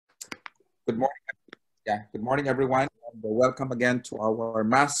Good morning. Yeah, good morning, everyone. And welcome again to our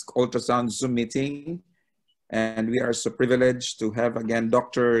mask ultrasound Zoom meeting. And we are so privileged to have again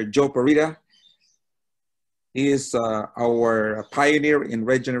Dr. Joe Purita. He is our pioneer in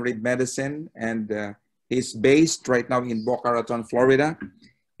regenerative medicine, and he's based right now in Boca Raton, Florida.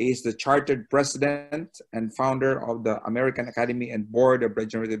 He is the chartered president and founder of the American Academy and Board of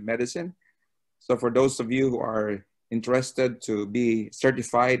Regenerative Medicine. So for those of you who are interested to be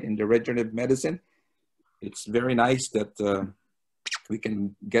certified in the regenerative medicine, it's very nice that we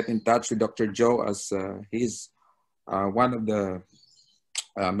can get in touch with Dr. Joe, as he's one of the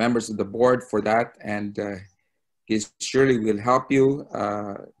members of the board for that, and he surely will help you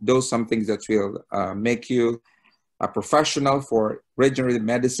do some things that will make you a professional for regenerative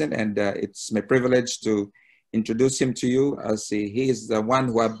medicine. And it's my privilege to introduce him to you, as he is the one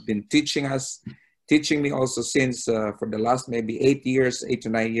who have been teaching me also since for the last maybe 8 to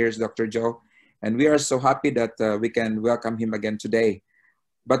 9 years, Dr. Joe. And we are so happy that we can welcome him again today.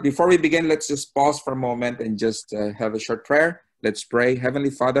 But before we begin, let's just pause for a moment and just have a short prayer. Let's pray. Heavenly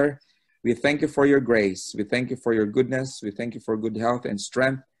Father, we thank you for your grace. We thank you for your goodness. We thank you for good health and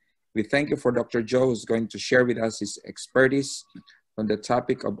strength. We thank you for Dr. Joe, who's going to share with us his expertise on the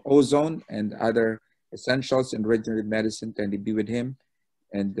topic of ozone and other essentials in regenerative medicine. Kindly be with him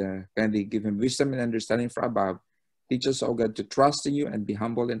and kindly give him wisdom and understanding from above. Teach us, oh God, to trust in you and be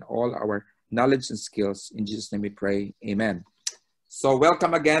humble in all our knowledge and skills. In Jesus' name we pray. Amen. So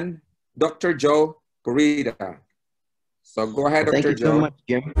welcome again, Dr. Joe Purita. So go ahead, Thank Dr. you Joe. so much,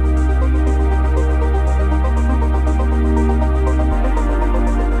 Jim.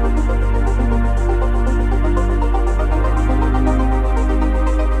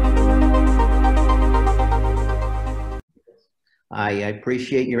 I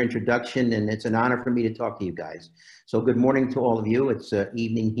appreciate your introduction, and it's an honor for me to talk to you guys. So good morning to all of you. It's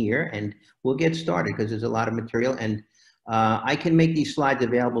evening here, and we'll get started because there's a lot of material, and I can make these slides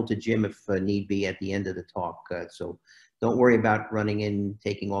available to Jim if need be at the end of the talk. So don't worry about running in,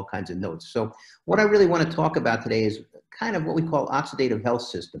 taking all kinds of notes. So what I really want to talk about today is kind of what we call oxidative health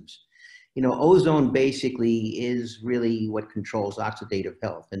systems. You know, ozone basically is really what controls oxidative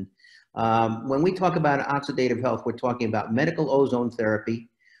health. And when we talk about oxidative health, we're talking about medical ozone therapy.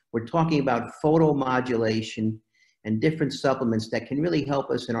 We're talking about photomodulation and different supplements that can really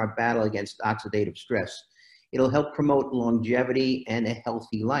help us in our battle against oxidative stress. It'll help promote longevity and a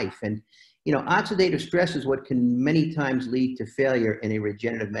healthy life. And, you know, oxidative stress is what can many times lead to failure in a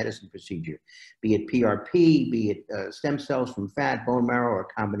regenerative medicine procedure, be it PRP, be it stem cells from fat, bone marrow, or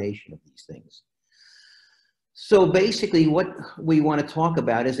a combination of these things. So basically what we want to talk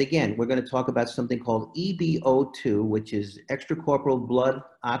about is, again, we're going to talk about something called EBO2, which is extracorporeal blood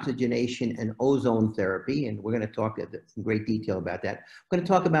oxygenation and ozone therapy. And we're going to talk in great detail about that. We're going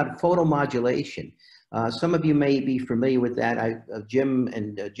to talk about photomodulation. Some of you may be familiar with that. Jim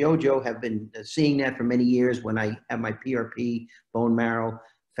and Jojo have been seeing that for many years. When I have my PRP, bone marrow,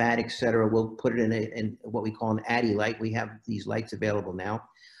 fat, etc., we'll put it in what we call an Addy light. We have these lights available now.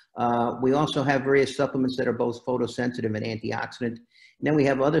 We also have various supplements that are both photosensitive and antioxidant. And then we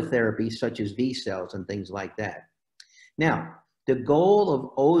have other therapies such as V cells and things like that. Now, the goal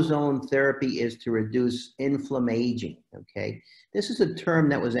of ozone therapy is to reduce inflammaging, okay? This is a term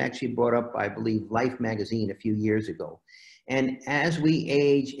that was actually brought up by, I believe, Life magazine a few years ago. And as we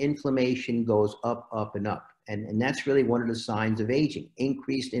age, inflammation goes up, up, and up. And that's really one of the signs of aging,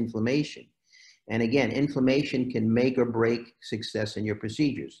 increased inflammation. And again, inflammation can make or break success in your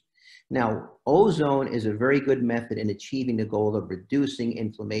procedures. Now, ozone is a very good method in achieving the goal of reducing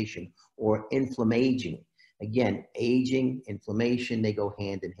inflammation or inflammaging. Again, aging, inflammation, they go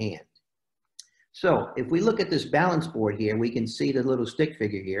hand in hand. So if we look at this balance board here, we can see the little stick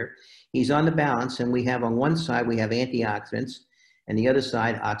figure here. He's on the balance, and we have on one side, we have antioxidants, and the other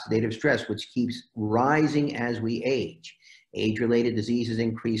side, oxidative stress, which keeps rising as we age. Age-related diseases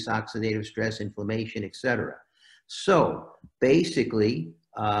increase oxidative stress, inflammation, etc. So basically,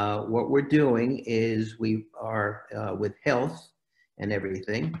 what we're doing is we are with health and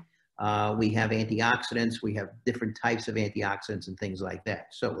everything. We have antioxidants. We have different types of antioxidants and things like that.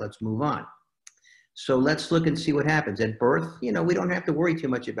 So let's move on. So let's look and see what happens. At birth, you know, we don't have to worry too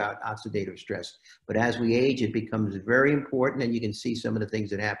much about oxidative stress. But as we age, it becomes very important, and you can see some of the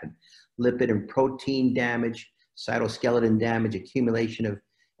things that happen. Lipid and protein damage, cytoskeleton damage, accumulation of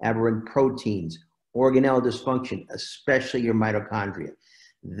aberrant proteins, organelle dysfunction, especially your mitochondria.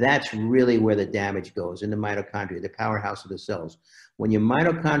 That's really where the damage goes, in the mitochondria, the powerhouse of the cells. When your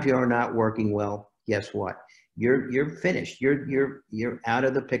mitochondria are not working well, guess what? You're finished. You're out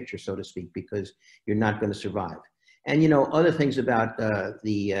of the picture, so to speak, because you're not going to survive. And, you know, other things about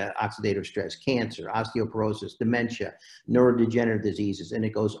the oxidative stress, cancer, osteoporosis, dementia, neurodegenerative diseases, and it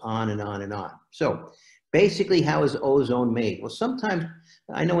goes on and on and on. So basically, how is ozone made? Well, sometimes,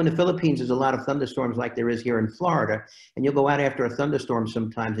 I know in the Philippines, there's a lot of thunderstorms like there is here in Florida, and you'll go out after a thunderstorm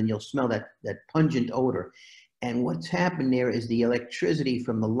sometimes and you'll smell that pungent odor. And what's happened there is the electricity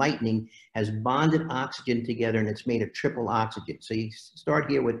from the lightning has bonded oxygen together, and it's made a triple oxygen. So you start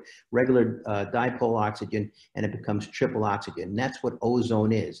here with regular dipole oxygen, and it becomes triple oxygen. And that's what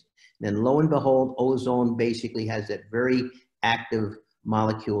ozone is. And then lo and behold, ozone basically has that very active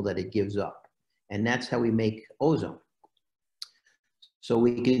molecule that it gives up. And that's how we make ozone. So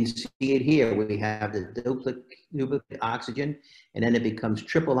we can see it here. We have the duplicate oxygen, and then it becomes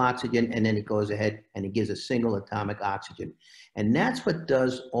triple oxygen, and then it goes ahead and it gives a single atomic oxygen. And that's what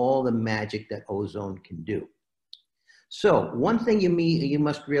does all the magic that ozone can do. So one thing you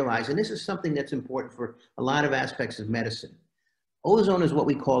must realize, and this is something that's important for a lot of aspects of medicine, ozone is what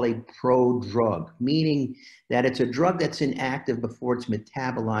we call a prodrug, meaning that it's a drug that's inactive before it's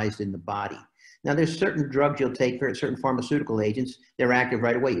metabolized in the body. Now, there's certain drugs you'll take, for certain pharmaceutical agents, they're active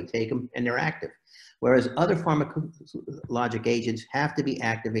right away. You take them and they're active. Whereas other pharmacologic agents have to be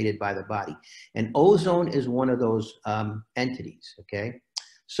activated by the body. And ozone is one of those entities, okay?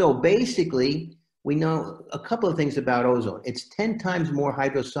 So basically, we know a couple of things about ozone. It's 10 times more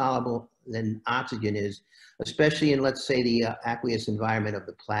hydrosoluble than oxygen is, especially in, let's say, the aqueous environment of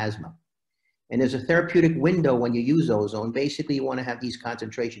the plasma. And there's a therapeutic window when you use ozone. Basically, you want to have these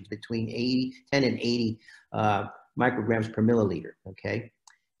concentrations between 10 and 80 micrograms per milliliter, okay?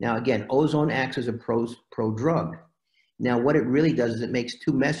 Now, again, ozone acts as a prodrug. Now, what it really does is it makes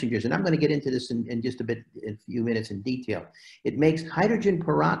two messengers, and I'm going to get into this in just a few minutes in detail. It makes hydrogen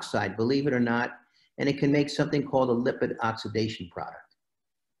peroxide, believe it or not, and it can make something called a lipid oxidation product.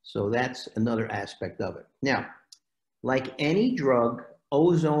 So that's another aspect of it. Now, like any drug,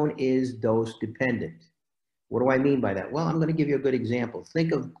 ozone is dose dependent. What do I mean by that? Well, I'm going to give you a good example.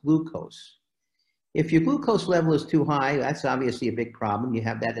 Think of glucose. If your glucose level is too high, that's obviously a big problem. You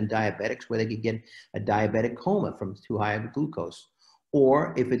have that in diabetics where they could get a diabetic coma from too high of glucose.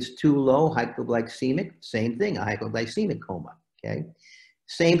 Or if it's too low, hypoglycemic, same thing, a hypoglycemic coma, okay?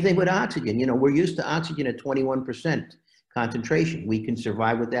 Same thing with oxygen. You know, we're used to oxygen at 21% concentration. We can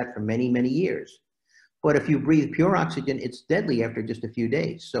survive with that for many, many years. But if you breathe pure oxygen, it's deadly after just a few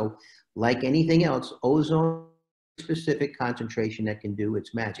days. So like anything else, ozone specific concentration that can do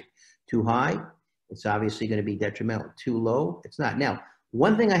its magic. Too high, it's obviously going to be detrimental. Too low, it's not. Now,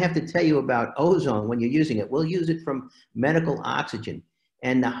 one thing I have to tell you about ozone when you're using it, we'll use it from medical oxygen.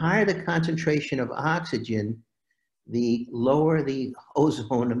 And the higher the concentration of oxygen, the lower the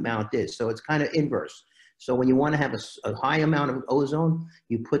ozone amount is. So it's kind of inverse. So when you want to have a high amount of ozone,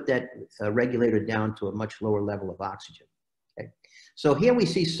 you put that regulator down to a much lower level of oxygen. Okay. So here we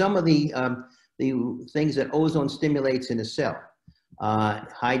see some of the things that ozone stimulates in a cell.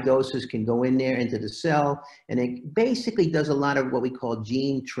 High doses can go in there into the cell, and it basically does a lot of what we call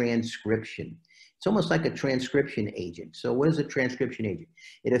gene transcription. It's almost like a transcription agent. So what is a transcription agent?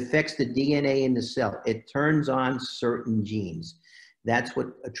 It affects the DNA in the cell. It turns on certain genes. That's what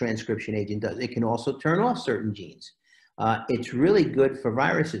a transcription agent does. It can also turn off certain genes. It's really good for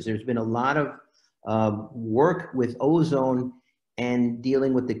viruses. There's been a lot of work with ozone and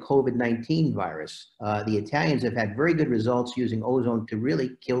dealing with the COVID-19 virus. The Italians have had very good results using ozone to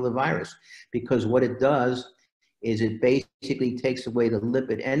really kill the virus, because what it does is it basically takes away the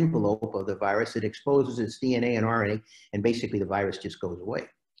lipid envelope of the virus. It exposes its DNA and RNA, and basically the virus just goes away.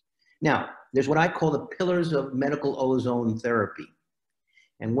 Now, there's what I call the pillars of medical ozone therapy.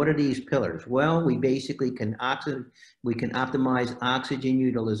 And what are these pillars? Well, we basically can optimize oxygen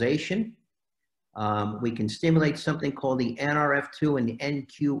utilization. We can stimulate something called the NRF2 and the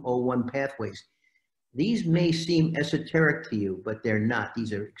NQO1 pathways. These may seem esoteric to you, but they're not.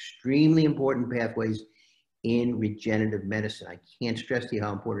 These are extremely important pathways in regenerative medicine. I can't stress to you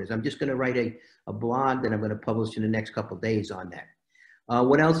how important it is. I'm just going to write a blog that I'm going to publish in the next couple of days on that.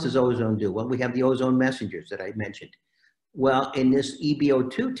 What else does ozone do? Well, we have the ozone messengers that I mentioned. Well, in this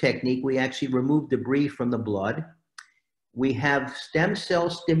EBO2 technique, we actually remove debris from the blood. We have stem cell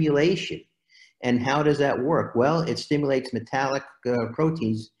stimulation. And how does that work? Well, it stimulates metallic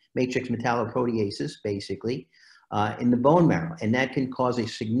proteins, matrix metalloproteases, basically, in the bone marrow. And that can cause a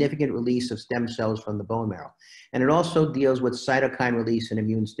significant release of stem cells from the bone marrow. And it also deals with cytokine release and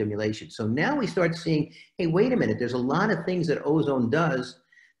immune stimulation. So now we start seeing, hey, wait a minute, there's a lot of things that ozone does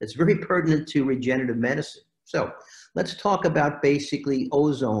that's very pertinent to regenerative medicine. So let's talk about basically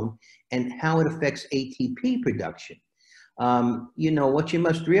ozone and how it affects ATP production. You know, what you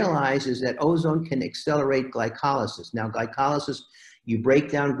must realize is that ozone can accelerate glycolysis. Now, glycolysis, you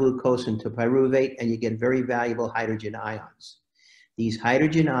break down glucose into pyruvate and you get very valuable hydrogen ions. These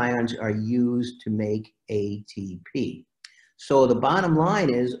hydrogen ions are used to make ATP. So the bottom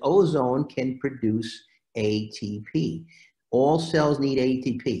line is ozone can produce ATP. All cells need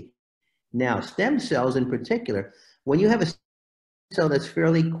ATP. Now, stem cells in particular, when you have a cell that's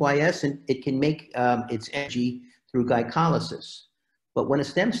fairly quiescent, it can make its energy through glycolysis. But when a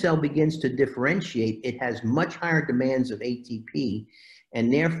stem cell begins to differentiate, it has much higher demands of ATP,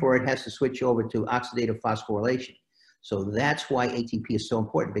 and therefore it has to switch over to oxidative phosphorylation. So that's why ATP is so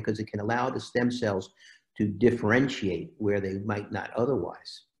important, because it can allow the stem cells to differentiate where they might not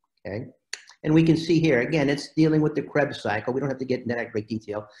otherwise, okay? And we can see here, again, it's dealing with the Krebs cycle. We don't have to get into that great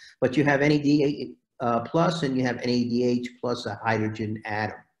detail, but you have NAD plus and you have NADH plus a hydrogen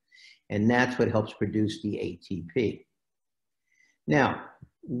atom. And that's what helps produce the ATP. Now,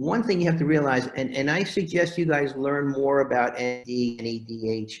 one thing you have to realize, and I suggest you guys learn more about NAD and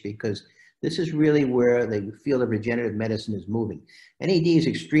NADH, because this is really where the field of regenerative medicine is moving. NAD is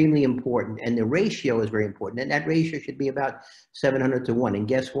extremely important, and the ratio is very important, and that ratio should be about 700 to 1. And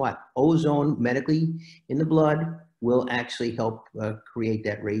guess what? Ozone medically in the blood will actually help create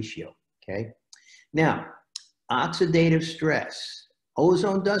that ratio, okay? Now, oxidative stress.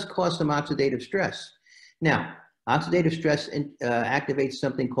 Ozone does cause some oxidative stress. Now, oxidative stress activates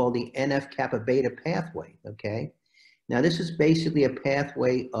something called the NF-kappa beta pathway, okay? Now, this is basically a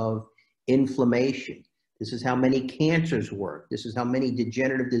pathway of inflammation. This is how many cancers work. This is how many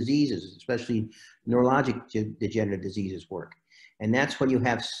degenerative diseases, especially neurologic degenerative diseases, work. And that's when you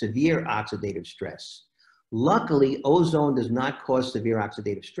have severe oxidative stress. Luckily, ozone does not cause severe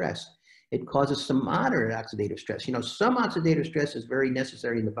oxidative stress. It causes some moderate oxidative stress. You know, some oxidative stress is very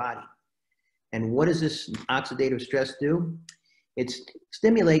necessary in the body. And what does this oxidative stress do? It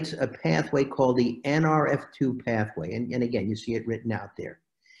stimulates a pathway called the NRF2 pathway. And again, you see it written out there.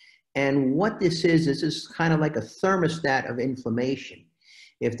 And what this is kind of like a thermostat of inflammation.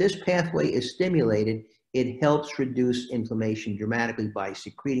 If this pathway is stimulated, it helps reduce inflammation dramatically by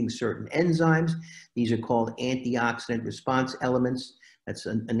secreting certain enzymes. These are called antioxidant response elements. That's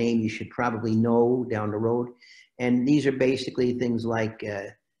a name you should probably know down the road. And these are basically things like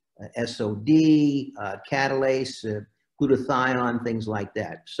SOD, catalase, glutathione, things like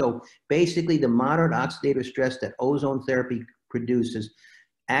that. So basically the moderate oxidative stress that ozone therapy produces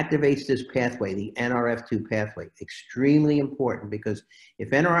activates this pathway, the NRF2 pathway. Extremely important, because if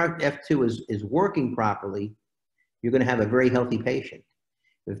NRF2 is working properly, you're going to have a very healthy patient.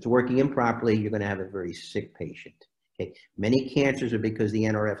 If it's working improperly, you're going to have a very sick patient. Okay. Many cancers are because the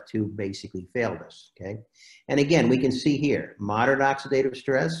NRF2 basically failed us. Okay. And again, we can see here, moderate oxidative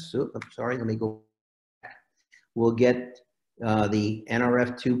stress. Oh, I'm sorry, let me go back. We'll get the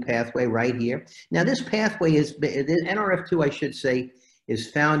NRF2 pathway right here. Now this pathway is, the NRF2, I should say,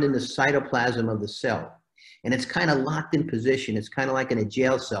 is found in the cytoplasm of the cell. And it's kind of locked in position. It's kind of like in a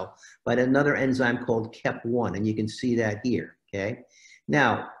jail cell, but another enzyme called KEP1, and you can see that here, okay?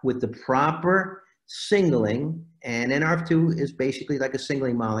 Now, with the proper signaling, and NRF2 is basically like a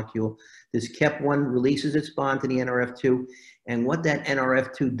signaling molecule, this KEP1 releases its bond to the NRF2, and what that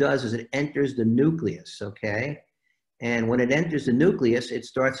NRF2 does is it enters the nucleus, okay? And when it enters the nucleus, it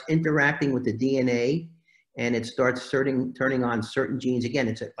starts interacting with the DNA, and it starts turning on certain genes. Again,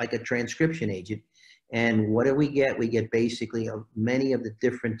 it's like a transcription agent. And what do we get? We get basically many of the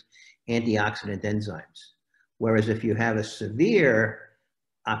different antioxidant enzymes. Whereas if you have a severe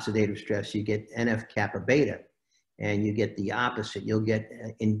oxidative stress, you get NF-kappa beta, and you get the opposite. You'll get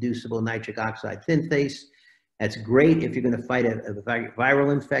inducible nitric oxide synthase. That's great if you're going to fight a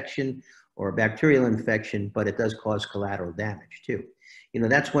viral infection or a bacterial infection, but it does cause collateral damage too. You know,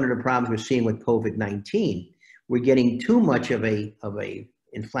 that's one of the problems we're seeing with COVID-19. We're getting too much of a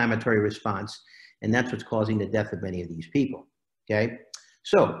inflammatory response, and that's what's causing the death of many of these people, okay?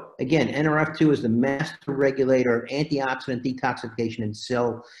 So again, NRF2 is the master regulator of antioxidant detoxification and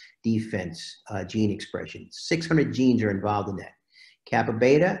cell defense gene expression. 600 genes are involved in that. Kappa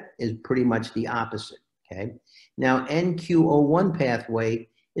beta is pretty much the opposite, okay? Now, NQO1 pathway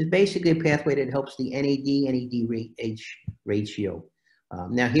is basically a pathway that helps the NAD-NADH ratio.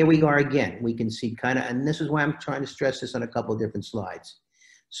 Now here we are again. We can see kind of, and this is why I'm trying to stress this on a couple of different slides.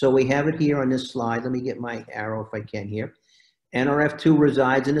 So we have it here on this slide. Let me get my arrow if I can here. NRF2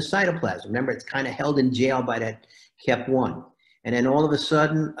 resides in the cytoplasm. Remember, it's kind of held in jail by that KEP1. And then all of a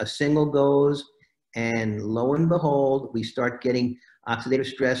sudden, a signal goes, and lo and behold, we start getting oxidative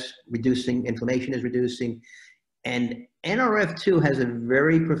stress reducing, inflammation is reducing. And NRF2 has a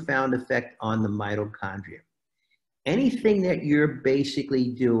very profound effect on the mitochondria. anything that you're basically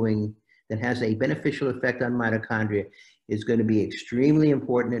doing that has a beneficial effect on mitochondria is going to be extremely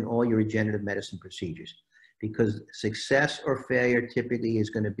important in all your regenerative medicine procedures, because success or failure typically is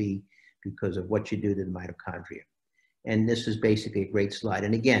going to be because of what you do to the mitochondria. And this is basically a great slide.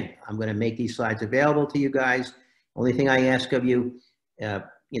 And again, I'm going to make these slides available to you guys. Only thing I ask of you,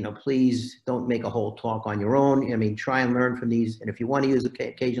 please don't make a whole talk on your own. I mean, try and learn from these. And if you want to use the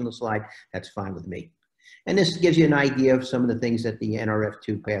occasional slide, that's fine with me. And this gives you an idea of some of the things that the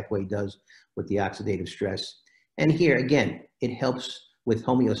NRF2 pathway does with the oxidative stress. And here, again, it helps with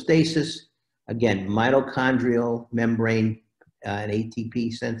homeostasis, again, mitochondrial membrane and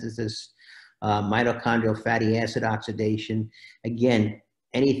ATP synthesis, mitochondrial fatty acid oxidation. Again,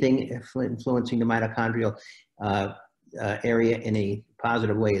 anything influencing the mitochondrial area in a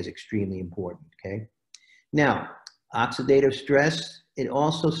positive way is extremely important, okay? Now, oxidative stress, it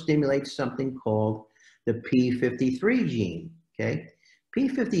also stimulates something called the P53 gene, okay?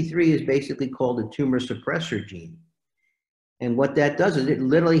 P53 is basically called a tumor suppressor gene. And what that does is it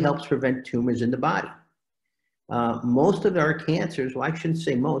literally helps prevent tumors in the body. Most of our cancers, well, I shouldn't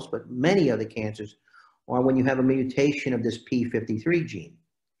say most, but many of the cancers are when you have a mutation of this P53 gene.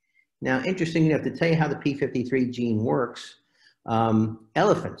 Now, interesting enough, to tell you how the P53 gene works,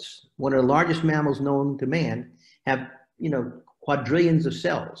 elephants, one of the largest mammals known to man, have, quadrillions of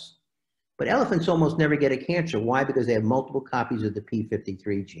cells. But elephants almost never get a cancer. Why? Because they have multiple copies of the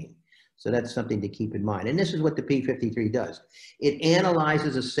P53 gene. So that's something to keep in mind. And this is what the P53 does. It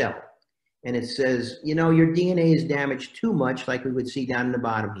analyzes a cell and it says, your DNA is damaged too much, like we would see down in the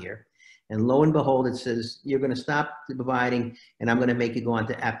bottom here. And lo and behold, it says, you're going to stop dividing and I'm going to make you go on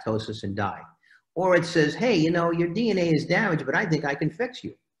to apoptosis and die. Or it says, hey, your DNA is damaged, but I think I can fix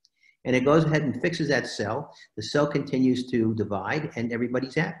you. And it goes ahead and fixes that cell. The cell continues to divide and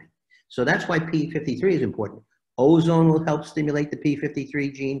everybody's happy. So that's why P53 is important. Ozone will help stimulate the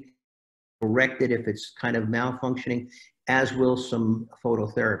P53 gene, correct it if it's kind of malfunctioning, as will some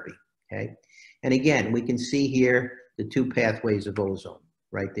phototherapy, okay? And again, we can see here the two pathways of ozone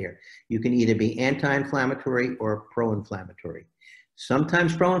right there. You can either be anti-inflammatory or pro-inflammatory.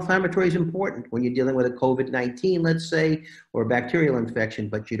 Sometimes pro-inflammatory is important when you're dealing with a COVID-19, let's say, or a bacterial infection,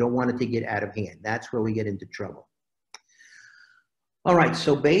 but you don't want it to get out of hand. That's where we get into trouble. All right,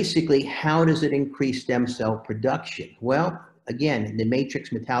 so basically, how does it increase stem cell production? Well, again, the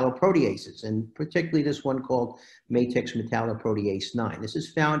matrix metalloproteases, and particularly this one called matrix metalloprotease 9. This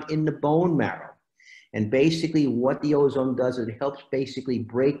is found in the bone marrow. And basically what the ozone does is it helps basically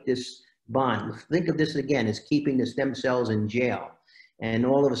break this bond. Think of this again as keeping the stem cells in jail. And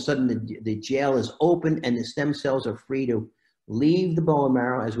all of a sudden the jail is open and the stem cells are free to leave the bone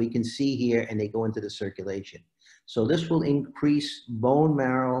marrow, as we can see here, and they go into the circulation. So this will increase bone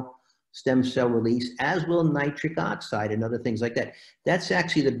marrow stem cell release, as will nitric oxide and other things like that. That's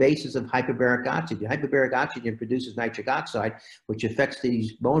actually the basis of hyperbaric oxygen. Hyperbaric oxygen produces nitric oxide, which affects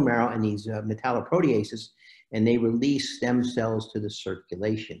these bone marrow and these metalloproteases, and they release stem cells to the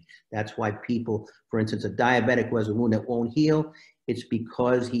circulation. That's why people, for instance, a diabetic who has a wound that won't heal, it's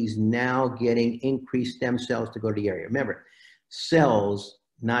because he's now getting increased stem cells to go to the area. Remember, cells,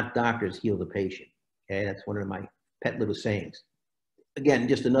 not doctors, heal the patient. Okay, that's one of my pet little sayings. Again,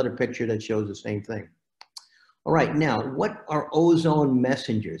 just another picture that shows the same thing. All right, now, what are ozone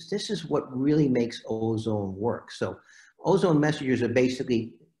messengers? This is what really makes ozone work. So ozone messengers are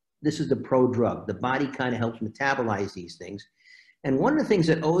basically, this is the pro-drug. The body kind of helps metabolize these things. And one of the things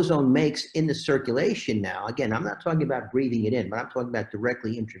that ozone makes in the circulation now, again, I'm not talking about breathing it in, but I'm talking about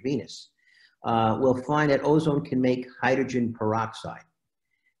directly intravenous. We'll find that ozone can make hydrogen peroxide.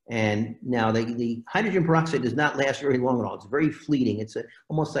 And now the hydrogen peroxide does not last very long at all. It's very fleeting. It's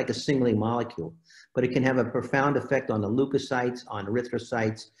almost like a singling molecule, but it can have a profound effect on the leukocytes, on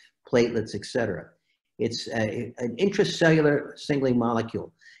erythrocytes, platelets, etc. It's an intracellular singling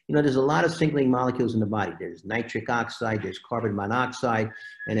molecule. There's a lot of singling molecules in the body. There's nitric oxide, there's carbon monoxide,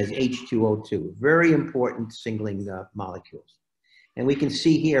 and there's H2O2. Very important singling molecules. And we can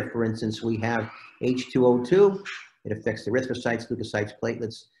see here, for instance, we have H2O2. It affects the erythrocytes, leukocytes,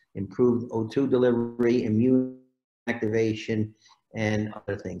 platelets, improved O2 delivery, immune activation, and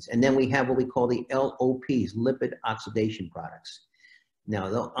other things. And then we have what we call the LOPs, lipid oxidation products. Now,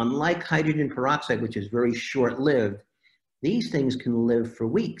 though, unlike hydrogen peroxide, which is very short-lived, these things can live for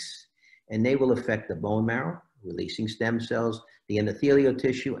weeks, and they will affect the bone marrow, releasing stem cells, the endothelial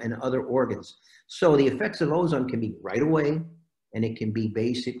tissue, and other organs. So the effects of ozone can be right away, and it can be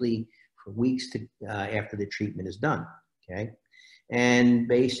basically for weeks after the treatment is done, okay? And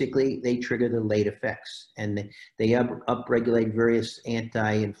basically, they trigger the late effects, and they upregulate various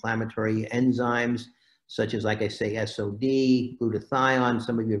anti-inflammatory enzymes, such as, like I say, SOD, glutathione.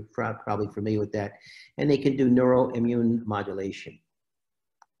 Some of you are probably familiar with that. And they can do neuroimmune modulation.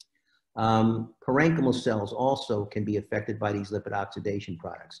 Parenchymal cells also can be affected by these lipid oxidation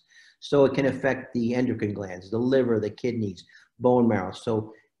products. So it can affect the endocrine glands, the liver, the kidneys, bone marrow.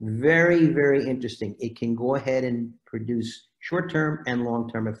 So very, very interesting. It can go ahead and produce short-term and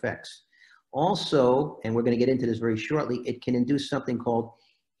long-term effects. Also, and we're going to get into this very shortly, it can induce something called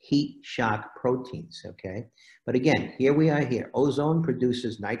heat shock proteins, okay? But again, here we are here. Ozone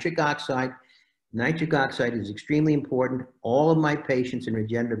produces nitric oxide. Nitric oxide is extremely important. All of my patients in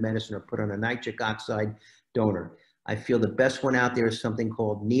regenerative medicine are put on a nitric oxide donor. I feel the best one out there is something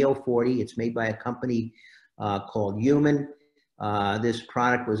called Neo40. It's made by a company called Human. This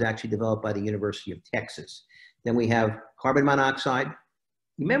product was actually developed by the University of Texas. Then we have carbon monoxide.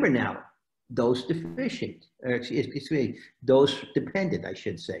 Remember now, dose deficient, excuse me, dose dependent, I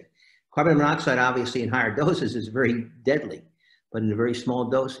should say. Carbon monoxide, obviously in higher doses is very deadly, but in a very small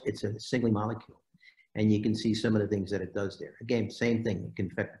dose, it's a single molecule. And you can see some of the things that it does there. Again, same thing, it can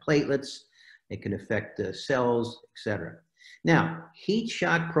affect platelets, it can affect cells, etc. Now, heat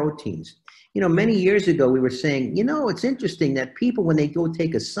shock proteins. You know, many years ago, we were saying, you know, it's interesting that people, when they go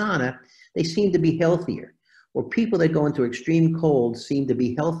take a sauna, they seem to be healthier. Or people that go into extreme cold seem to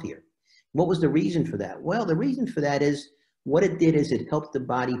be healthier. What was the reason for that? Well, the reason for that is what it did is it helped the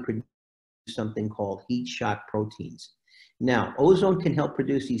body produce something called heat shock proteins. Now, ozone can help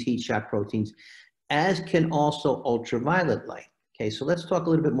produce these heat shock proteins, as can also ultraviolet light. Okay, so let's talk a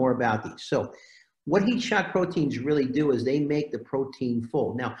little bit more about these. So what heat shock proteins really do is they make the protein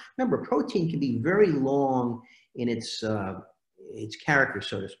fold. Now, remember, protein can be very long in its character,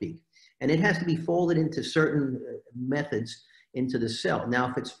 so to speak. And it has to be folded into certain methods into the cell. Now,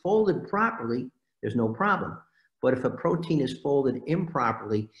 if it's folded properly, there's no problem. But if a protein is folded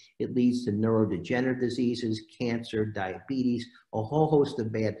improperly, it leads to neurodegenerative diseases, cancer, diabetes, a whole host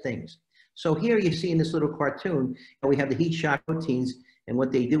of bad things. So here you see in this little cartoon, we have the heat shock proteins, and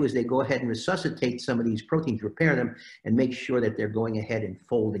what they do is they go ahead and resuscitate some of these proteins, repair them, and make sure that they're going ahead and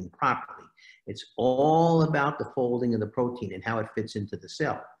folding properly. It's all about the folding of the protein and how it fits into the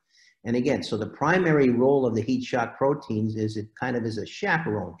cell. And again, so the primary role of the heat shock proteins is it kind of is a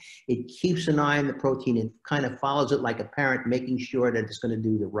chaperone. It keeps an eye on the protein. It kind of follows it like a parent, making sure that it's going to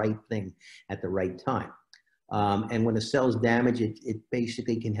do the right thing at the right time. And when the cell's damaged, it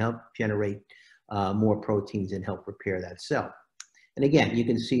basically can help generate more proteins and help repair that cell. And again, you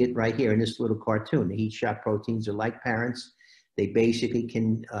can see it right here in this little cartoon. The heat shock proteins are like parents. They basically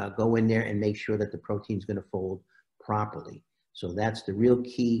can go in there and make sure that the protein is going to fold properly. So that's the real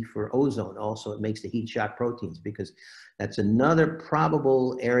key for ozone. Also, it makes the heat shock proteins, because that's another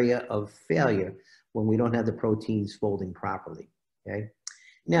probable area of failure when we don't have the proteins folding properly, okay?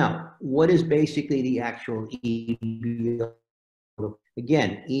 Now, what is basically the actual EBO?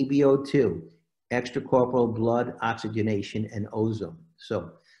 Again, EBO2, extracorporeal blood oxygenation and ozone. So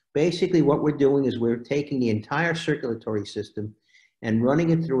basically what we're doing is we're taking the entire circulatory system and running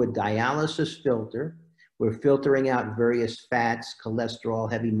it through a dialysis filter. We're filtering out various fats,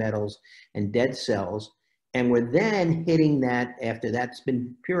 cholesterol, heavy metals, and dead cells. And we're then hitting that, after that's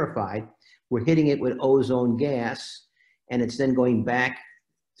been purified, we're hitting it with ozone gas, and it's then going back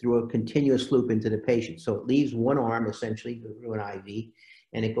through a continuous loop into the patient. So it leaves one arm essentially through an IV,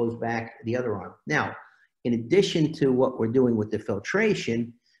 and it goes back the other arm. Now, in addition to what we're doing with the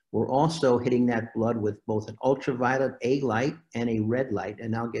filtration, we're also hitting that blood with both an ultraviolet A light and a red light,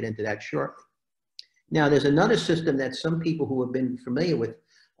 and I'll get into that shortly. Now, there's another system that some people who have been familiar with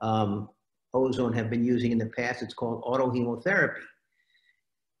ozone have been using in the past. It's called autohemotherapy.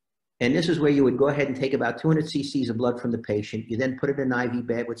 And this is where you would go ahead and take about 200 cc's of blood from the patient. You then put it in an IV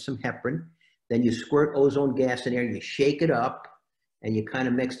bag with some heparin. Then you squirt ozone gas in there, you shake it up, and you kind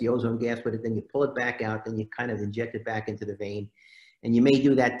of mix the ozone gas with it. Then you pull it back out, then you kind of inject it back into the vein. And you may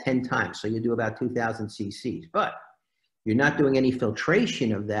do that 10 times. So you do about 2,000 cc's. But you're not doing any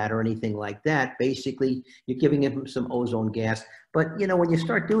filtration of that or anything like that. Basically, you're giving him some ozone gas. But, you know, when you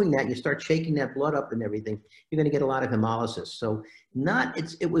start doing that, you start shaking that blood up and everything, you're going to get a lot of hemolysis. So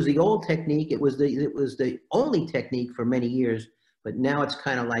it was the old technique. It was the only technique for many years, but now it's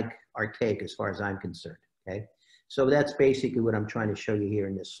kind of like archaic as far as I'm concerned, okay? So that's basically what I'm trying to show you here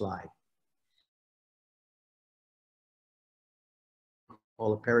in this slide.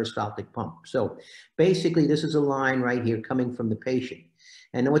 A peristaltic pump. So basically this is a line right here coming from the patient.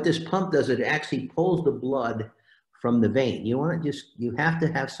 And what this pump does, it actually pulls the blood from the vein. You want to just, you have to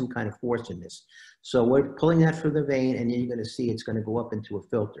have some kind of force in this. So we're pulling that from the vein, and then you're going to see it's going to go up into a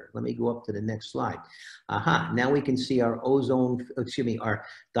filter. Let me go up to the next slide. Aha, now we can see our ozone, excuse me, our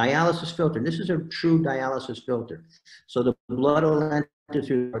dialysis filter. This is a true dialysis filter. So the blood will enter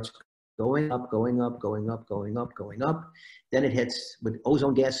through, it's going up, going up, going up, going up, going up. Then it hits with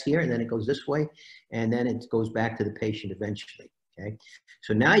ozone gas here, and then it goes this way, and then it goes back to the patient eventually. Okay,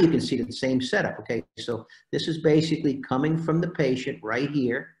 so now you can see the same setup. Okay, so this is basically coming from the patient right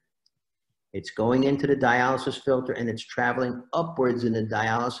here. It's going into the dialysis filter, and it's traveling upwards in the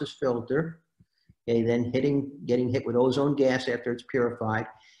dialysis filter. Okay, then getting hit with ozone gas after it's purified,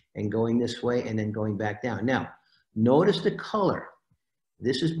 and going this way, and then going back down. Now, notice the color.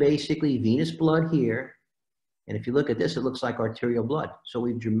 This is basically venous blood here, and if you look at this, it looks like arterial blood. So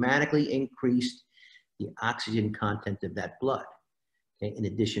we've dramatically increased the oxygen content of that blood, okay, in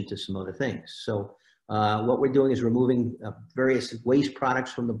addition to some other things. So what we're doing is removing various waste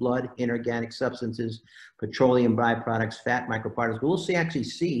products from the blood, inorganic substances, petroleum byproducts, fat microparticles. But we'll actually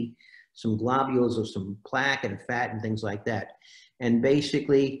see some globules of some plaque and fat and things like that. And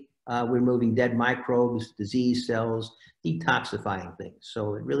basically, we're removing dead microbes, disease cells, detoxifying things.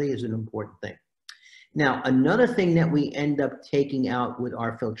 So it really is an important thing. Now, another thing that we end up taking out with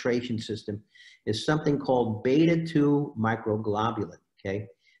our filtration system is something called beta-2 microglobulin, okay?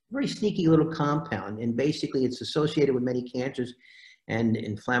 Very sneaky little compound, and basically it's associated with many cancers and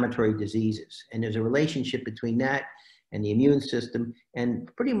inflammatory diseases. And there's a relationship between that and the immune system,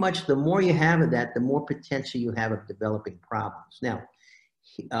 and pretty much the more you have of that, the more potential you have of developing problems. Now,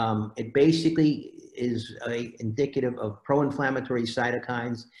 it basically is indicative of pro-inflammatory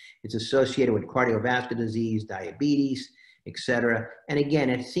cytokines. It's associated with cardiovascular disease, diabetes, etc. And again,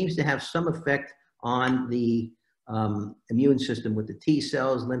 it seems to have some effect on the immune system with the T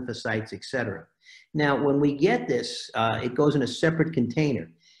cells, lymphocytes, etc. Now, when we get this, it goes in a separate container.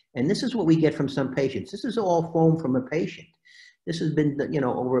 And this is what we get from some patients. This is all foam from a patient. This has been,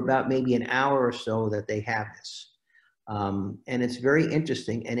 over about maybe an hour or so that they have this. And it's very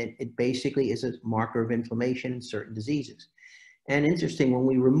interesting, and it basically is a marker of inflammation in certain diseases. And interesting, when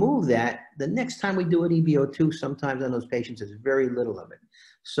we remove that, the next time we do an EBO2, sometimes on those patients, there's very little of it.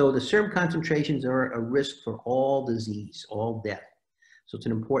 So the serum concentrations are a risk for all disease, all death. So it's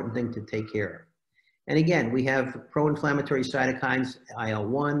an important thing to take care of. And again, we have pro-inflammatory cytokines,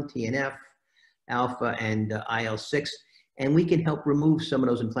 IL-1, TNF, alpha, and IL-6, and we can help remove some of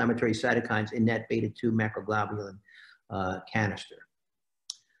those inflammatory cytokines in that beta-2 macroglobulin canister.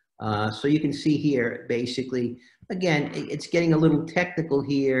 So you can see here, basically, again, it's getting a little technical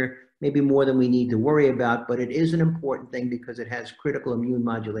here, maybe more than we need to worry about, but it is an important thing because it has critical immune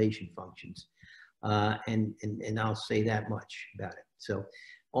modulation functions. And I'll say that much about it. So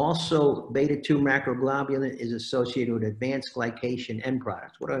also, beta-2 macroglobulin is associated with advanced glycation end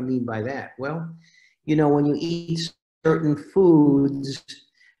products. What do I mean by that? Well, when you eat certain foods,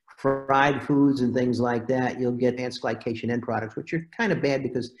 fried foods and things like that, you'll get advanced glycation end products, which are kind of bad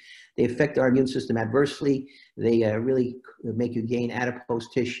because they affect our immune system adversely. They really make you gain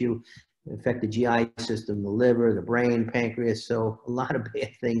adipose tissue, affect the GI system, the liver, the brain, pancreas. So a lot of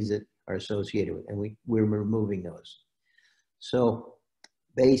bad things that are associated with it, and we're removing those. So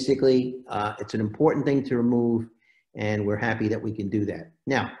basically, it's an important thing to remove, and we're happy that we can do that.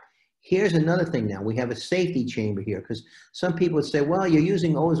 Now, here's another thing now. We have a safety chamber here because some people would say, well, you're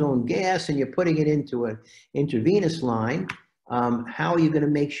using ozone gas and you're putting it into an intravenous line. How are you going to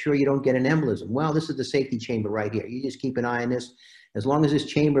make sure you don't get an embolism? Well, this is the safety chamber right here. You just keep an eye on this. As long as this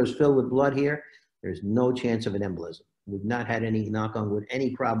chamber is filled with blood here, there's no chance of an embolism. We've not had any, knock on wood,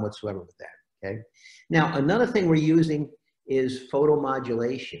 any problem whatsoever with that, okay? Now, another thing we're using is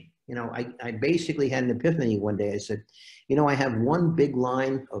photomodulation. I basically had an epiphany one day. I said, I have one big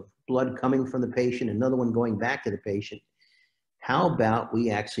line of blood coming from the patient, another one going back to the patient. How about we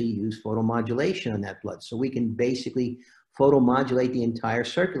actually use photomodulation on that blood? So we can basically photomodulate the entire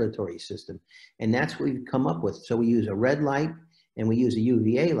circulatory system. And that's what we've come up with. So we use a red light and we use a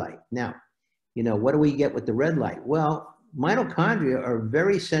UVA light. Now, what do we get with the red light? Well, mitochondria are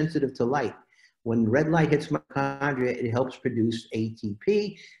very sensitive to light. When red light hits mitochondria, it helps produce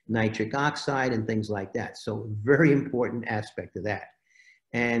ATP, nitric oxide, and things like that. So very important aspect of that.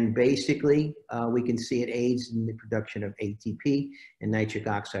 And basically, we can see it aids in the production of ATP and nitric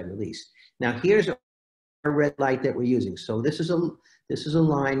oxide release. Now, here's our red light that we're using. So this is a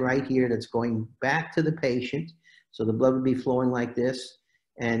line right here that's going back to the patient. So the blood would be flowing like this.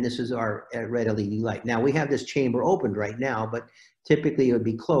 And this is our red LED light. Now, we have this chamber opened right now, but typically it would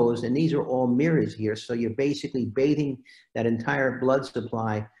be closed. And these are all mirrors here. So you're basically bathing that entire blood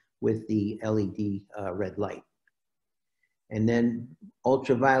supply with the LED red light. And then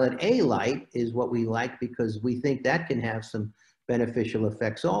ultraviolet A light is what we like because we think that can have some beneficial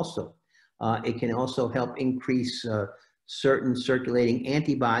effects also. It can also help increase certain circulating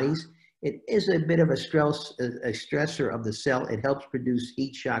antibodies. It is a bit of a stressor of the cell. It helps produce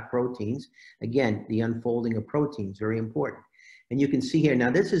heat shock proteins. Again, the unfolding of proteins, very important. And you can see here,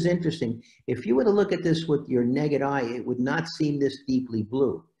 now this is interesting. If you were to look at this with your naked eye, it would not seem this deeply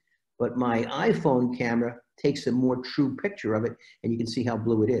blue. But my iPhone camera takes a more true picture of it, and you can see how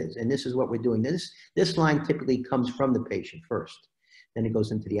blue it is. And this is what we're doing. This line typically comes from the patient first. Then it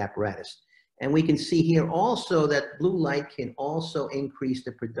goes into the apparatus. And we can see here also that blue light can also increase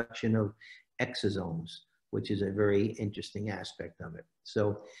the production of exosomes, which is a very interesting aspect of it.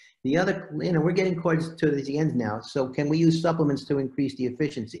 So the other, we're getting towards to the end now. So can we use supplements to increase the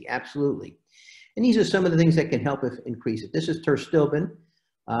efficiency? Absolutely. And these are some of the things that can help increase it. This is terstilbin.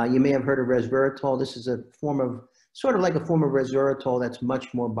 You may have heard of resveratrol. This is a form of, sort of like a form of resveratrol that's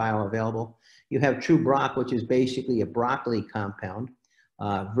much more bioavailable. You have true broc, which is basically a broccoli compound.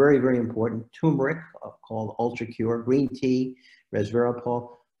 Very, very important. Turmeric, called UltraCure. Green tea,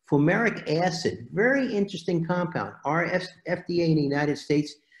 resveratrol. Fumaric acid, very interesting compound. Our FDA in the United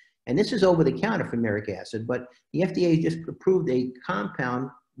States, and this is over-the-counter fumaric acid, but the FDA just approved a compound,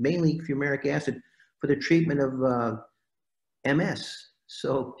 mainly fumaric acid, for the treatment of MS.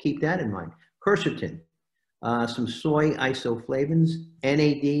 So keep that in mind. Quercetin, some soy isoflavones,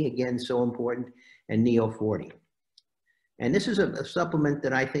 NAD, again, so important, and Neo40. And this is a supplement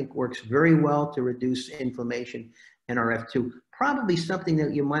that I think works very well to reduce inflammation, NRF2. Probably something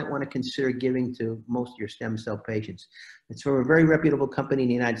that you might want to consider giving to most of your stem cell patients. It's from a very reputable company in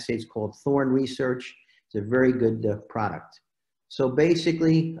the United States called Thorne Research. It's a very good product. So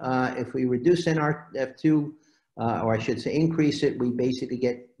basically, if we reduce NRF2, or I should say increase it, we basically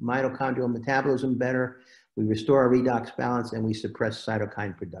get mitochondrial metabolism better, we restore our redox balance, and we suppress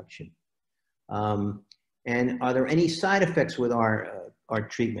cytokine production. And are there any side effects with our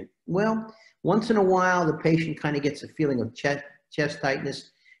treatment? Well, once in a while, the patient kind of gets a feeling of chest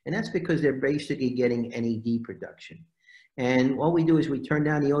tightness, and that's because they're basically getting NAD production. And what we do is we turn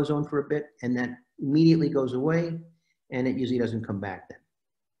down the ozone for a bit, and that immediately goes away, and it usually doesn't come back then.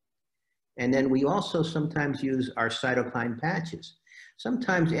 And then we also sometimes use our cytokine patches.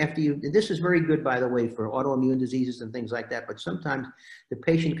 Sometimes after this is very good, by the way, for autoimmune diseases and things like that, but sometimes the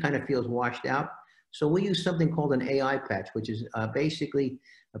patient kind of feels washed out. So we use something called an AI patch, which is basically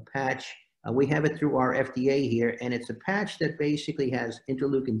a patch. We have it through our FDA here, and it's a patch that basically has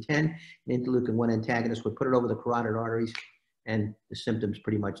interleukin-10 and interleukin-1 antagonists. We put it over the carotid arteries, and the symptoms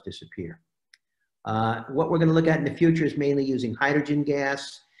pretty much disappear. What we're going to look at in the future is mainly using hydrogen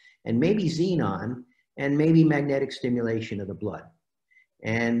gas, and maybe xenon, and maybe magnetic stimulation of the blood.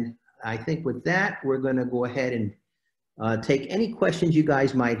 And I think with that, we're going to go ahead and take any questions you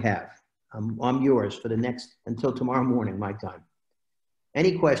guys might have. I'm yours for the next, until tomorrow morning, my time.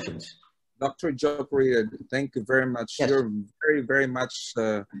 Any questions? Dr. Joe Purita, thank you very much. Yes. You're very, very much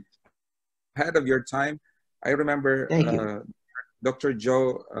ahead of your time. I remember Dr.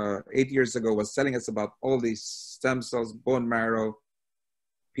 Joe 8 years ago was telling us about all these stem cells, bone marrow,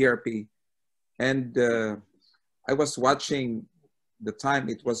 PRP. And I was watching the time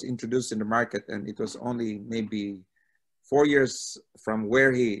it was introduced in the market, and it was only maybe 4 years from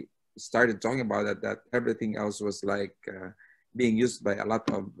where he started talking about it, that everything else was like being used by a lot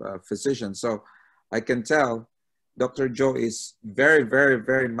of physicians. So I can tell Dr. Joe is very, very,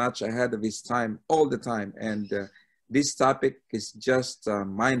 very much ahead of his time all the time. And this topic is just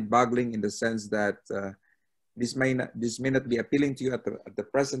mind-boggling in the sense that this may not be appealing to you at the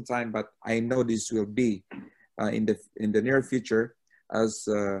present time, but I know this will be in the near future, as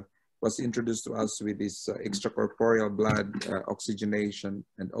was introduced to us with this extracorporeal blood oxygenation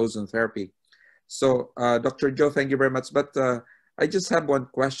and ozone therapy. So Dr. Joe, thank you very much. But I just have one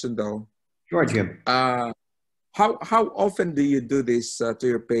question though. Sure, Jim. How often do you do this to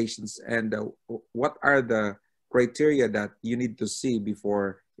your patients, and what are the criteria that you need to see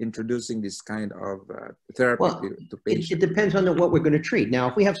before introducing this kind of therapy to patients? It depends on what we're going to treat. Now,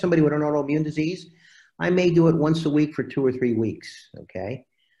 if we have somebody with an autoimmune disease, I may do it once a week for 2 or 3 weeks, okay?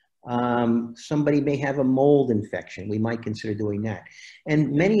 Somebody may have a mold infection. We might consider doing that.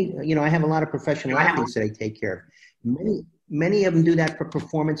 And many, I have a lot of professional athletes that I take care of. Many of them do that for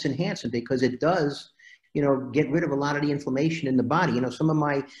performance enhancement because it does, get rid of a lot of the inflammation in the body. Some of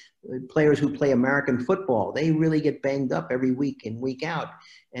my players who play American football, they really get banged up every week in, week out.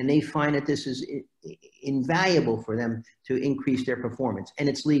 And they find that this is invaluable for them to increase their performance. And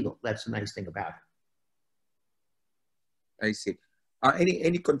it's legal. That's the nice thing about it. I see.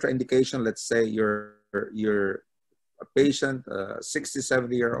 Any contraindication? Let's say you're a patient, 60,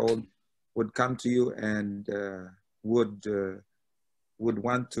 70-year-old, would come to you and would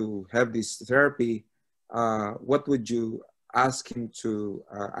want to have this therapy, what would you ask him to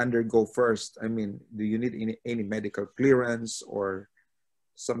undergo first? I mean, do you need any medical clearance or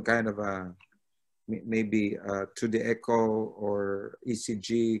some kind of a maybe to the echo or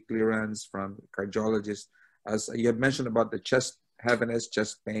ECG clearance from cardiologist? As you have mentioned about the chest heaviness,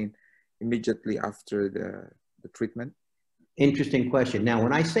 chest pain immediately after the treatment. Interesting question. Now,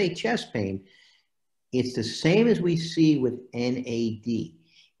 when I say chest pain, it's the same as we see with NAD.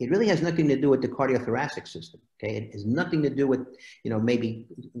 It really has nothing to do with the cardiothoracic system. Okay, it has nothing to do with maybe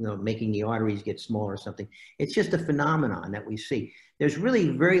making the arteries get smaller or something. It's just a phenomenon that we see. There's really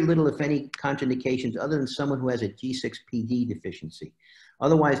very little, if any, contraindications other than someone who has a G6PD deficiency.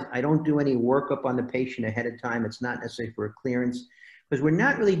 Otherwise, I don't do any workup on the patient ahead of time. It's not necessary for a clearance because we're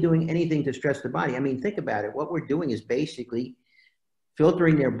not really doing anything to stress the body. I mean, think about it. What we're doing is basically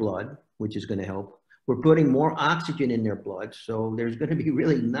filtering their blood, which is going to help. We're putting more oxygen in their blood, so there's going to be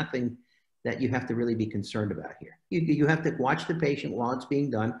really nothing that you have to really be concerned about here. You have to watch the patient while it's being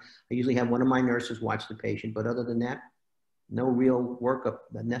done. I usually have one of my nurses watch the patient, but other than that, no real workup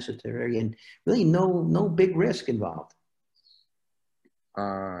necessary and really no big risk involved.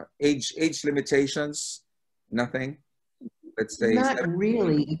 Age limitations, nothing. Let's say not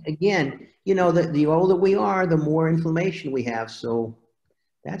really. Again, the older we are, the more inflammation we have, so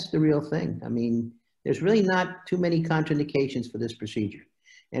that's the real thing. I mean, there's really not too many contraindications for this procedure.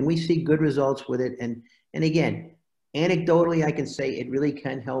 And we see good results with it. And again, anecdotally, I can say it really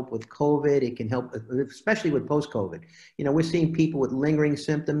can help with COVID. It can help, especially with post-COVID. We're seeing people with lingering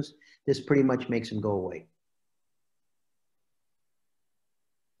symptoms. This pretty much makes them go away.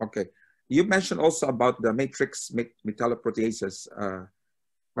 Okay. You mentioned also about the matrix metalloproteases.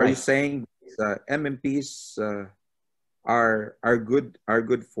 Are you saying MMPs are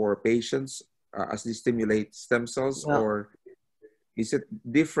good for patients as they stimulate stem cells, or is it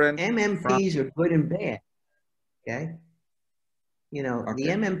different? MMPs are good and bad. Okay. The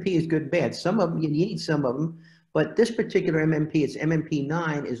MMP is good and bad. Some of them, you need some of them, but this particular MMP, it's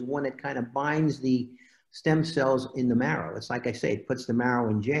MMP9, is one that kind of binds the stem cells in the marrow. It's like I say, it puts the marrow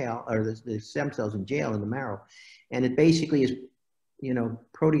in jail, or the stem cells in jail in the marrow. And it basically is,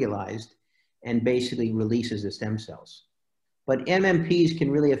 proteolyzed and basically releases the stem cells. But MMPs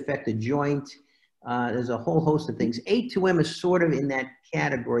can really affect the joint. There's a whole host of things. A2M is sort of in that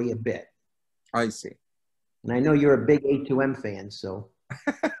category a bit. I see. And I know you're a big A2M fan, so.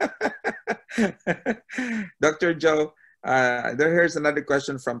 Dr. Joe, here's another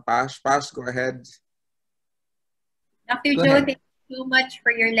question from Pash. Pash, go ahead. Dr. Joe, thank you so much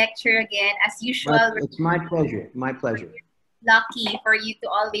for your lecture again. As usual, it's my pleasure. My pleasure. Lucky for you to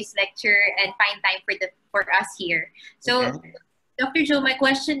always lecture and find time for us here. So, okay. Dr. Joe, my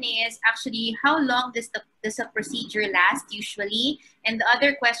question is actually, how long does a procedure last usually? And the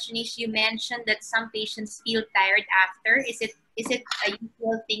other question is, you mentioned that some patients feel tired after. Is it a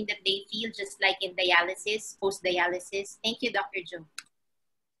usual thing that they feel just like in dialysis, post-dialysis? Thank you, Dr. Joe.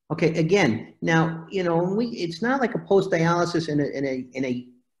 Okay, again, now, it's not like a post-dialysis in a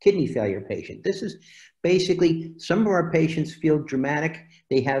kidney failure patient. This is basically, some of our patients feel dramatic.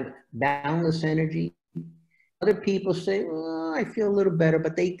 They have boundless energy. Other people say, oh, I feel a little better,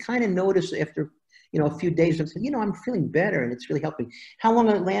 but they kind of notice after, a few days and say, I'm feeling better and it's really helping. How long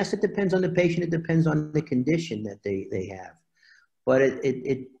it lasts, it depends on the patient. It depends on the condition that they have. But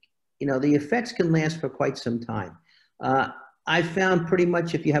the effects can last for quite some time. I found pretty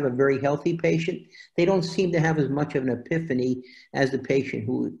much if you have a very healthy patient, they don't seem to have as much of an epiphany as the patient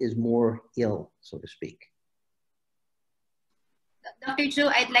who is more ill, so to speak. Dr. Joe,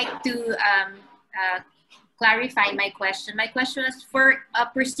 I'd like to clarify my question. My question was for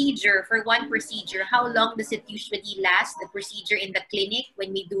one procedure, how long does it usually last, the procedure in the clinic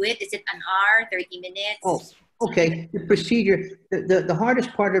when we do it? Is it an hour, 30 minutes? Oh, okay. The procedure, the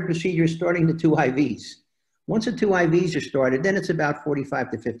hardest part of the procedure is starting the 2 IVs. Once the 2 IVs are started, then it's about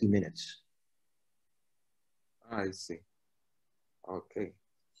 45 to 50 minutes. I see. Okay.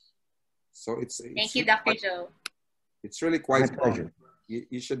 So Thank you, Dr. Joe. It's really quite my pleasure.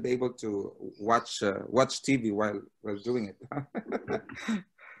 You should be able to watch TV while doing it.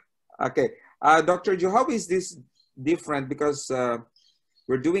 Okay. Dr. Joe, how is this different? Because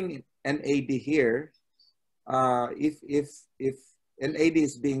we're doing NAD here. If NAD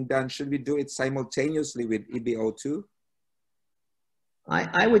is being done, should we do it simultaneously with EBO2?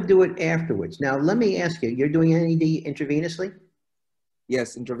 I would do it afterwards. Now, let me ask you, you're doing NAD intravenously?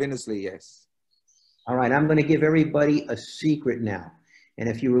 Yes, intravenously, yes. All right, I'm going to give everybody a secret now. And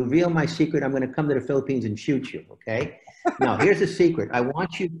if you reveal my secret, I'm going to come to the Philippines and shoot you. Okay. Now, here's the secret. I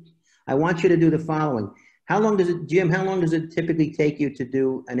want you to do the following. How long does it, Jim, how long does it typically take you to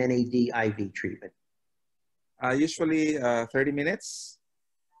do an NAD IV treatment? Usually 30 minutes.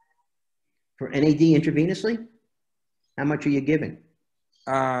 For NAD intravenously? How much are you giving?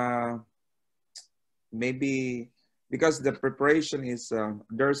 Maybe because the preparation is,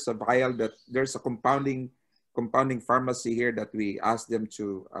 there's a vial that, there's a compounding pharmacy here that we ask them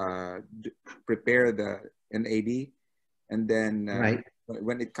to prepare the NAD. And then Right.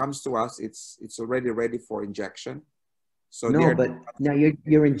 when it comes to us, it's already ready for injection. So no, but now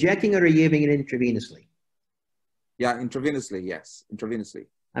you're injecting it or you're giving it intravenously? Yeah, intravenously, yes, intravenously.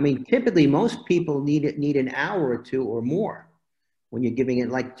 I mean, typically most people need an hour or two or more. When you're giving it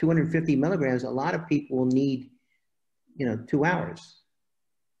like 250 milligrams, a lot of people will need, 2 hours.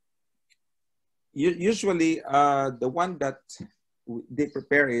 Usually, the one that they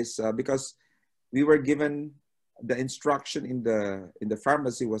prepare is because we were given the instruction in the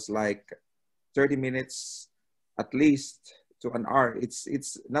pharmacy was like 30 minutes at least to an hour.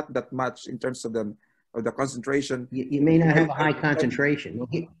 It's not that much in terms of the concentration. You may not have a high concentration.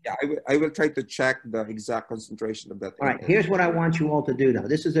 Yeah, I will try to check the exact concentration of that. All right, here's what I want you all to do now.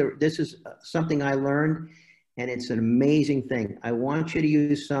 This is something I learned, and it's an amazing thing. I want you to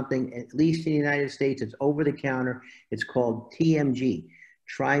use something, at least in the United States, it's over the counter. It's called TMG,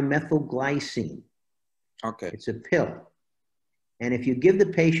 trimethylglycine. Okay. It's a pill. And if you give the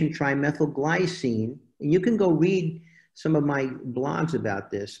patient trimethylglycine, and you can go read some of my blogs about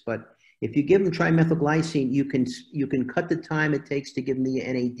this, but if you give them trimethylglycine, you can cut the time it takes to give them the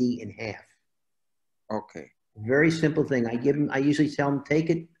NAD in half. Okay. Very simple thing. I usually tell them, take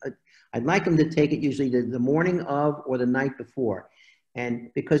it. I'd like them to take it usually the morning of or the night before. And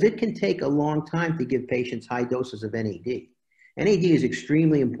because it can take a long time to give patients high doses of NAD. NAD is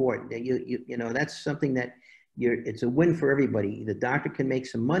extremely important. You know, that's something that it's a win for everybody. The doctor can make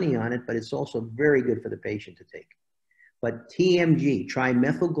some money on it, but it's also very good for the patient to take. But TMG,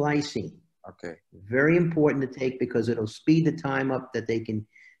 trimethylglycine, okay, very important to take because it'll speed the time up that they can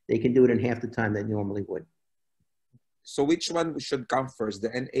do it in half the time they normally would. So which one should come first, the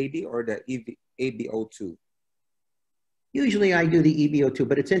NAD or the EBO2? Usually I do the EBO2,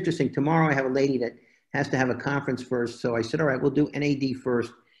 but it's interesting. Tomorrow I have a lady that has to have a conference first. So I said, all right, we'll do NAD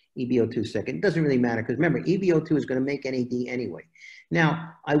first, EBO2 second. It doesn't really matter because remember, EBO2 is going to make NAD anyway.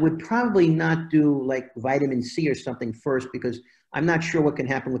 Now, I would probably not do like vitamin C or something first because I'm not sure what can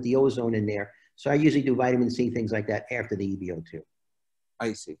happen with the ozone in there. So I usually do vitamin C, things like that after the EBO2.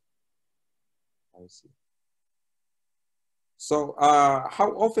 I see. I see. So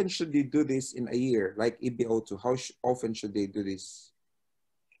how often should you do this in a year, like EBO2? How often should they do this?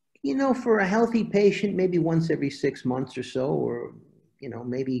 You know, for a healthy patient, maybe once every 6 months or so, or, you know,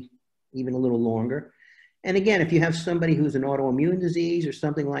 maybe even a little longer. And again, if you have somebody who's an autoimmune disease or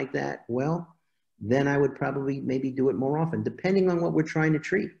something like that, well, then I would probably maybe do it more often, depending on what we're trying to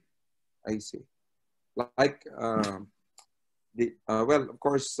treat. I see. Like, well, of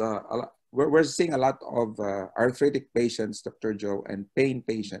course, we're seeing a lot of arthritic patients, Dr. Joe, and pain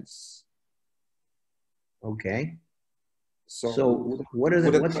patients. Okay. So what's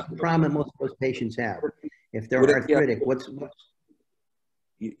the problem that most of those patients have? If they're arthritic, what's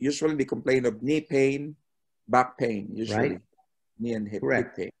usually they complain of knee pain, back pain, usually, right? knee and hip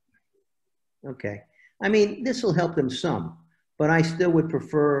pain. Okay. I mean, this will help them some, but I still would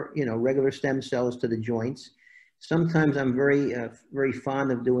prefer, you know, regular stem cells to the joints. Sometimes I'm very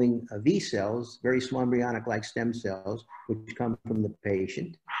fond of doing V cells, very small embryonic-like stem cells, which come from the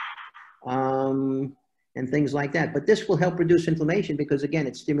patient, and things like that. But this will help reduce inflammation because, again,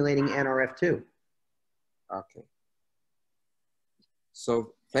 it's stimulating NRF2. Okay.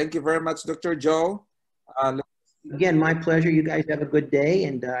 So thank you very much, Dr. Joe. Again, my pleasure. You guys have a good day,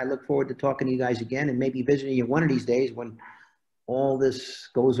 and I look forward to talking to you guys again and maybe visiting you one of these days when all this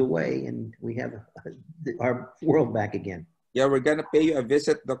goes away and we have our world back again. Yeah, we're going to pay you a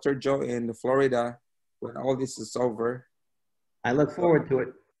visit, Dr. Joe, in Florida when all this is over. I look forward to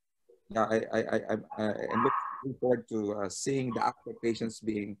it. Yeah, I'm looking forward to seeing the actual patients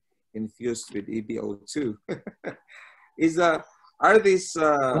being infused with EBO2. Are these...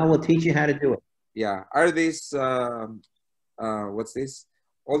 well, we'll teach you how to do it. Yeah. Are these, what's this?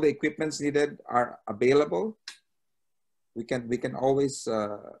 All the equipments needed are available? We can always...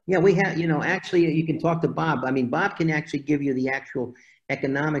 Yeah, we have, you know, actually you can talk to Bob. I mean, Bob can actually give you the actual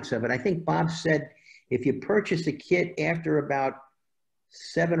economics of it. I think Bob said if you purchase a kit after about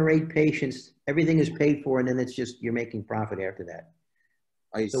 7 or 8 patients, everything is paid for, and then it's just, you're making profit after that.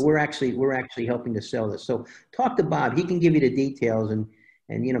 So we're actually helping to sell this. So talk to Bob. He can give you the details, and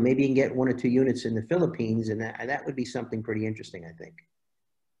And, you know, maybe you can get 1 or 2 units in the Philippines, and that would be something pretty interesting, I think.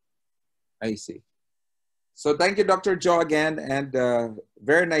 I see. So thank you, Dr. Joe, again, and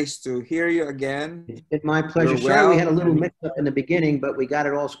very nice to hear you again. It's been my pleasure. You're Sorry we had a well. little mix-up in the beginning, but we got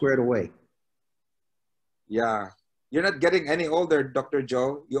it all squared away. Yeah. You're not getting any older, Dr.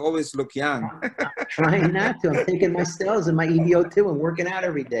 Joe. You always look young. I'm trying not to. I'm taking my cells and my EBO2 and working out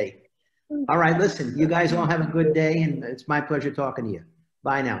every day. All right, listen, you guys all have a good day, and it's my pleasure talking to you.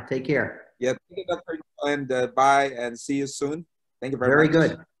 Bye now. Take care. Yeah, thank you, Dr. Joe, and bye, and see you soon. Thank you very Very much.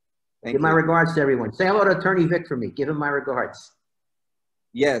 good. Thank Give my you. regards to everyone. Say hello to Attorney Vic for me. Give him my regards.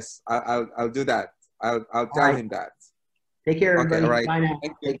 Yes, I'll do that. I'll tell him that. Take care, Okay, everybody. all right. Bye now.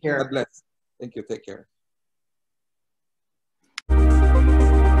 Thank you. Take care. God bless. Thank you. Take care.